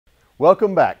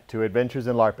Welcome back to Adventures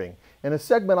in LARPing, in a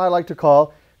segment I like to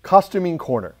call Costuming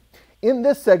Corner. In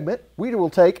this segment, we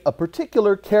will take a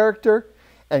particular character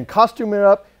and costume it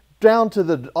up down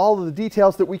to all of the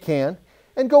details that we can,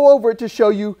 and go over it to show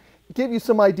you, give you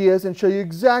some ideas and show you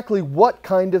exactly what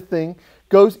kind of thing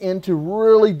goes into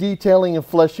really detailing and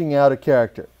fleshing out a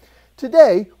character.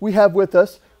 Today, we have with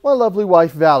us my lovely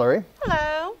wife, Valerie.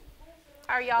 Hello.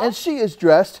 How are y'all? And she is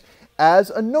dressed as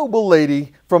a noble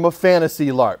lady from a fantasy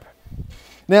LARP.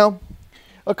 Now,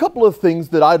 a couple of things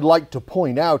that I'd like to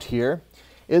point out here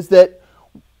is that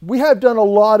we have done a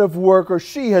lot of work, or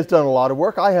she has done a lot of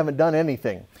work. I haven't done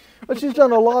anything, but she's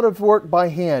done a lot of work by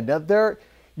hand. Now,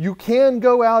 you can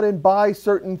go out and buy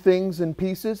certain things and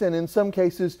pieces, and in some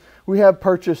cases, we have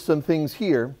purchased some things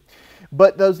here.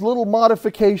 But those little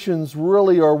modifications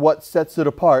really are what sets it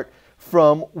apart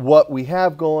from what we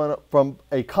have going, from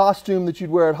a costume that you'd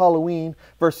wear at Halloween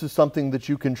versus something that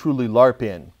you can truly LARP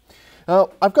in.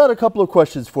 Now, I've got a couple of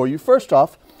questions for you. First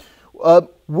off,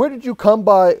 where did you come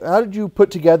by, how did you put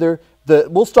together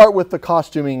we'll start with the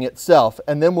costuming itself,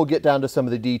 and then we'll get down to some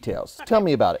of the details. Okay. Tell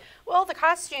me about it. Well, the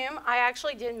costume I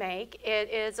actually did make. It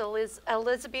is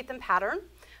Elizabethan pattern.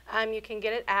 You can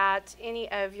get it at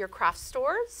any of your craft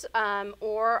stores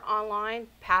or online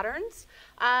patterns.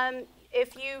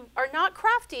 If you are not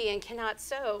crafty and cannot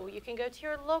sew, you can go to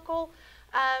your local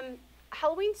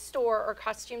Halloween store or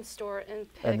costume store and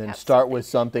pick and then up start something. with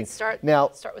something. Start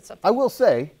with something. I will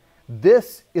say,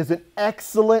 this is an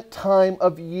excellent time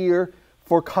of year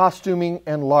for costuming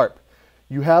and LARP.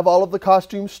 You have all of the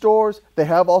costume stores. They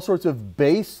have all sorts of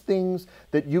base things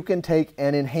that you can take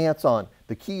and enhance on.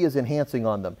 The key is enhancing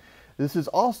on them. This is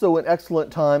also an excellent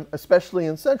time, especially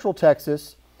in Central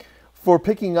Texas, for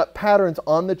picking up patterns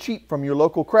on the cheap from your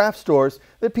local craft stores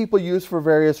that people use for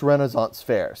various Renaissance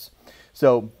fairs.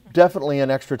 So definitely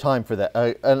an extra time for that,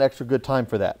 an extra good time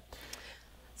for that.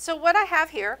 So what I have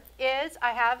here is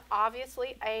I have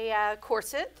obviously a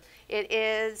corset. It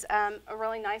is a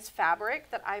really nice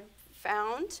fabric that I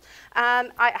found.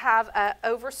 I have an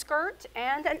overskirt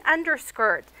and an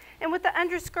underskirt. And with the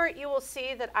underskirt, you will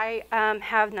see that I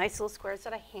have nice little squares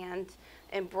that I hand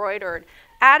embroidered.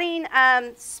 Adding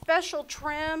special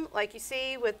trim, like you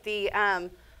see with the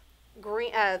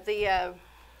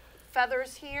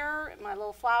feathers here, my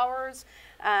little flowers,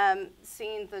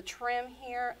 seeing the trim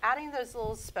here, adding those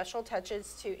little special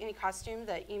touches to any costume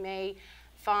that you may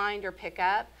find or pick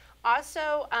up.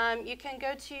 Also, you can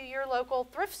go to your local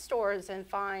thrift stores and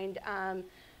find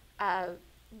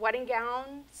wedding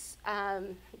gowns,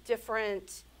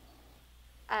 different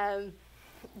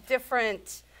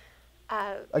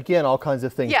again, all kinds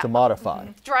of things to modify.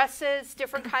 Dresses,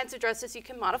 different kinds of dresses you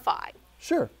can modify.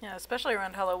 Sure. Yeah, especially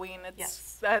around Halloween.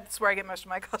 That's where I get most of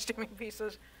my costuming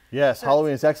pieces. Yes,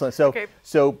 Halloween is excellent.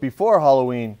 So before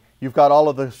Halloween, you've got all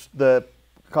of the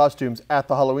costumes at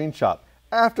the Halloween shop.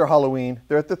 After Halloween,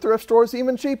 they're at the thrift stores,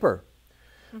 even cheaper.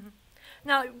 Mm-hmm.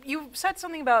 Now, you said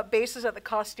something about bases at the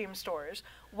costume stores.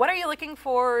 What are you looking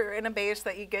for in a base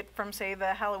that you get from, say,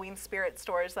 the Halloween spirit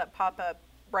stores that pop up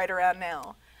right around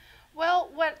now?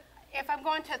 Well, if I'm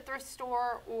going to a thrift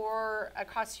store or a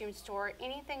costume store,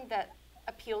 anything that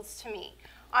appeals to me.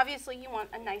 Obviously, you want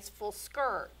a nice full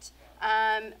skirt.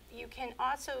 You can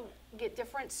also get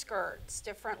different skirts,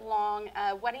 different long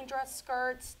wedding dress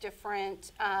skirts,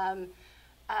 different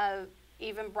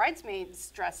even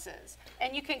bridesmaids dresses.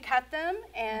 And you can cut them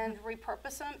and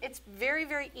repurpose them. It's very,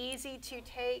 very easy to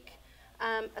take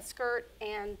a skirt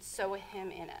and sew a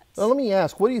hem in it. Well, let me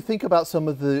ask, what do you think about some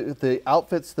of the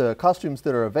outfits, the costumes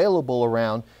that are available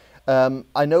around?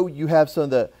 I know you have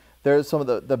there's some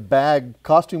of the bag,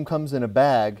 costume comes in a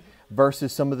bag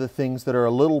versus some of the things that are a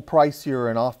little pricier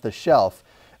and off the shelf.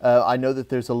 I know that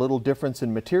there's a little difference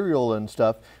in material and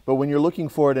stuff, but when you're looking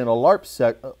for it in a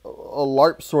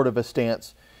LARP sort of a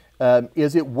stance,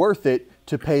 is it worth it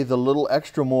to pay the little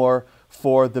extra more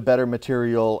for the better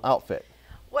material outfit?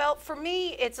 Well, for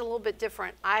me, it's a little bit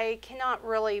different. I cannot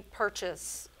really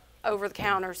purchase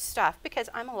over-the-counter stuff because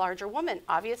I'm a larger woman,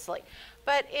 obviously.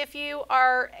 But if you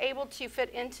are able to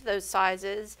fit into those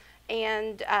sizes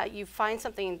and you find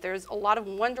something, there's a lot of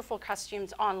wonderful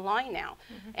costumes online now,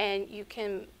 and you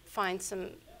can find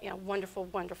some wonderful,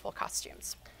 wonderful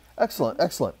costumes. Excellent,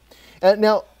 excellent.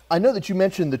 Now, I know that you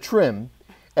mentioned the trim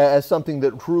as something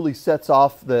that truly sets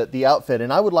off the outfit,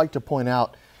 and I would like to point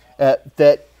out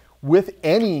that with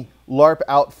any LARP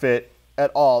outfit at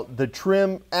all, the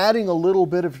trim, adding a little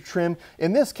bit of trim,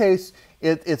 in this case,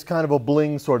 it's kind of a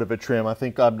bling sort of a trim.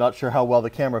 I'm not sure how well the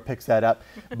camera picks that up,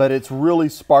 but it's really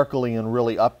sparkly and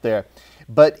really up there.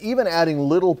 but even adding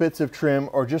little bits of trim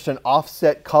or just an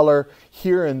offset color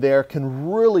here and there can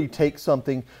really take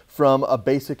something from a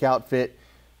basic outfit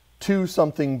to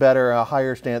something better, a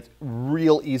higher stance,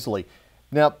 real easily.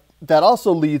 Now, that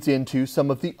also leads into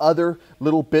some of the other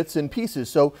little bits and pieces.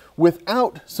 So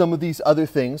without some of these other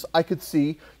things, I could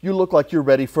see you look like you're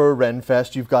ready for a Ren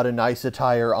Fest. You've got a nice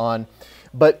attire on.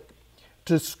 But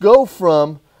to go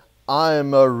from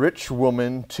I'm a rich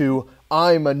woman to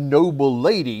I'm a noble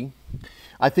lady,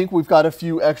 I think we've got a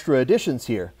few extra additions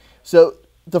here. So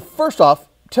first off,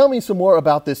 tell me some more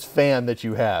about this fan that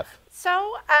you have.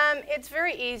 So it's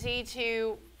very easy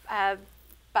to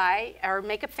buy or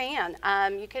make a fan.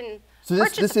 You can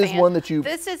purchase this a is fan. one that you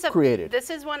created. This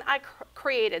is one I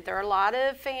created. There are a lot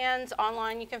of fans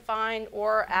online you can find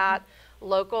or at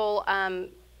local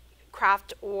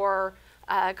craft or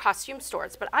costume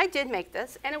stores. But I did make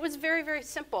this, and it was very, very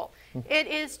simple. It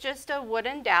is just a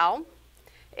wooden dowel.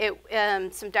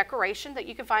 Some decoration that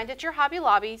you can find at your Hobby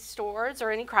Lobby stores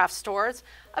or any craft stores.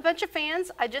 A bunch of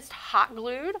fans I just hot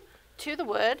glued to the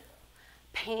wood,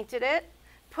 painted it,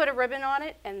 put a ribbon on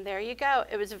it, and there you go.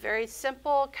 It was a very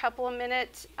simple couple of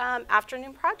minute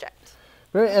afternoon project.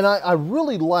 And I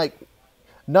really like,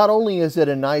 not only is it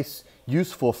a nice,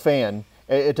 useful fan,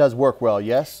 it does work well,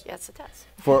 yes? Yes, it does.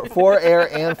 For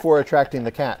air and for attracting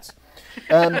the cats.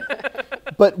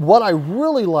 But what I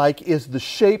really like is the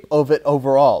shape of it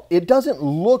overall. It doesn't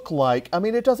look like, I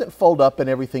mean, it doesn't fold up and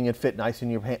everything and fit nice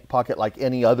in your pocket like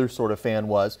any other sort of fan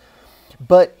was.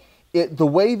 But the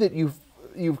way that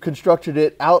you've constructed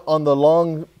it out on the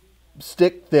long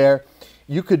stick there,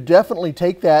 you could definitely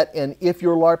take that, and if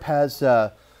your LARP has,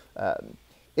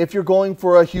 if you're going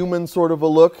for a human sort of a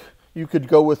look, you could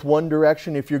go with one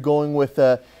direction. If you're going with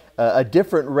a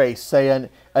different race, say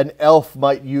an elf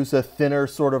might use a thinner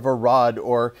sort of a rod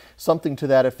or something to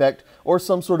that effect, or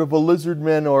some sort of a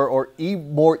lizardman or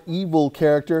more evil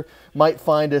character might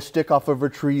find a stick off of a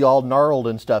tree all gnarled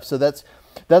and stuff. So that's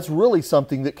really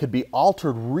something that could be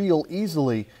altered real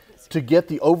easily to get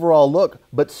the overall look,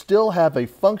 but still have a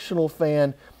functional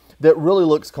fan that really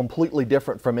looks completely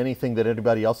different from anything that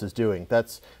anybody else is doing.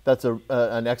 That's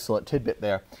an excellent tidbit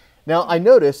there. Now, I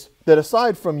notice that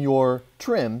aside from your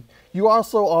trim, you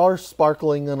also are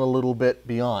sparkling in a little bit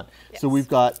beyond. Yes. So we've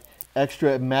got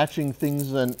extra matching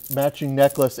things and matching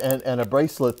necklace and a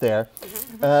bracelet there.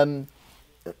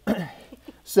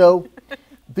 So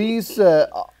these,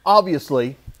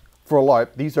 obviously, for a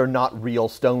LARP, these are not real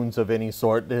stones of any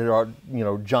sort. They are,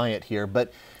 giant here.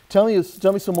 But tell me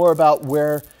some more about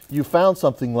where you found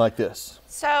something like this.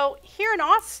 So here in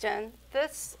Austin,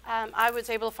 this I was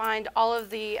able to find all of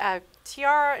the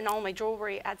tiara and all my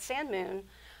jewelry at Sand Moon.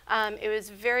 It was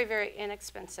very, very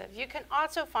inexpensive. You can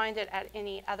also find it at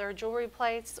any other jewelry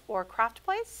place or craft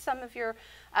place. Some of your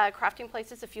crafting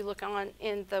places, if you look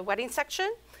in the wedding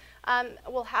section,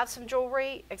 will have some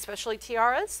jewelry, especially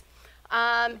tiaras,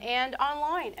 and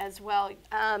online as well.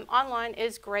 Online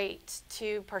is great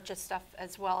to purchase stuff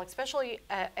as well, especially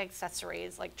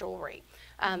accessories like jewelry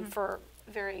for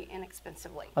very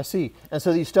inexpensively. I see. And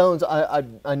so these stones,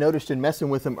 I noticed in messing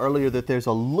with them earlier that there's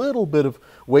a little bit of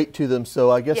weight to them.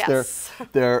 So I guess yes.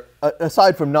 they're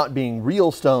aside from not being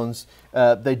real stones,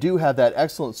 they do have that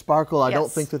excellent sparkle. I yes.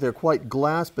 don't think that they're quite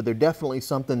glass, but they're definitely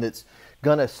something that's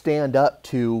going to stand up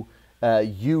to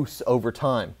use over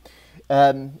time.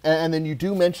 And then you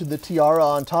do mention the tiara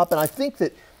on top, and I think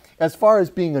that as far as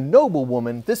being a noble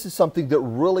woman, this is something that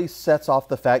really sets off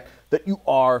the fact that you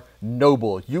are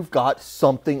noble. You've got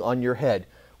something on your head,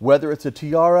 whether it's a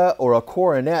tiara or a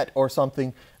coronet or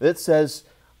something that says,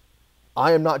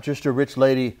 I am not just a rich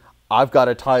lady, I've got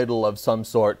a title of some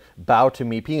sort, bow to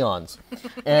me peons.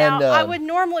 And now, I would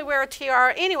normally wear a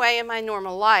tiara anyway in my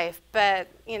normal life, but,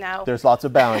 there's lots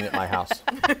of bowing at my house.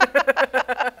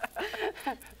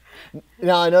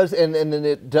 Now, I noticed, and then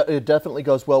it definitely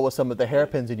goes well with some of the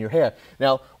hairpins in your hair.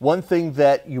 Now, one thing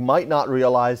that you might not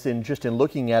realize in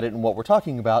looking at it and what we're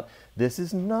talking about, this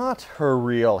is not her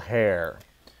real hair.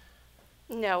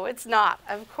 No, it's not.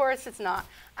 Of course it's not.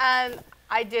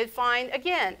 I did find,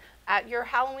 again, at your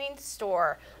Halloween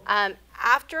store,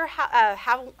 after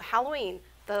Halloween,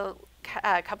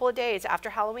 a couple of days after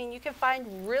Halloween, you can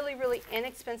find really, really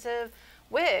inexpensive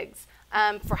wigs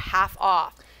for half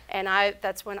off. And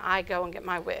that's when I go and get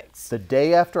my wigs. The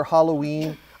day after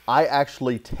Halloween, I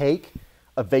actually take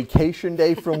a vacation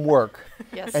day from work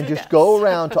yes, and just go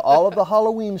around to all of the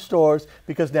Halloween stores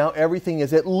because now everything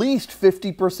is at least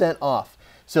 50% off.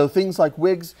 So things like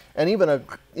wigs and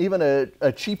even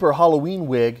a cheaper Halloween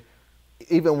wig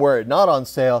even were it not on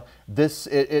sale,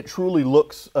 it truly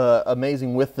looks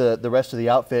amazing with the rest of the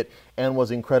outfit, and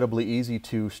was incredibly easy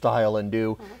to style and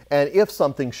do. And if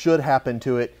something should happen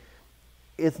to it,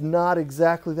 it's not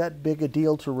exactly that big a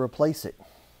deal to replace it.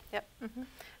 Yep.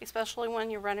 Especially when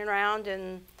you're running around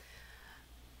in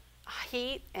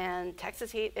heat, and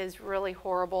Texas heat is really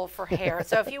horrible for hair.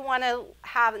 So if you want to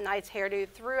have a nice hairdo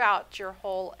throughout your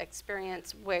whole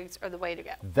experience, wigs are the way to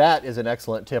go. That is an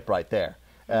excellent tip right there.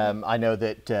 I know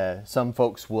that some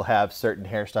folks will have certain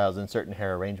hairstyles and certain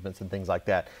hair arrangements and things like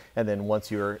that, and then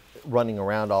once you're running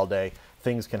around all day,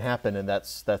 things can happen, and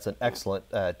that's an excellent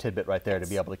tidbit right there to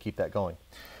be able to keep that going.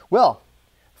 Well,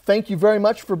 thank you very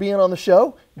much for being on the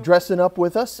show, dressing up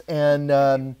with us,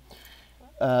 and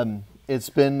it's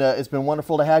been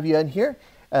wonderful to have you in here.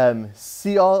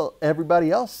 See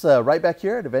everybody else right back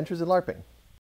here at Adventures in LARPing.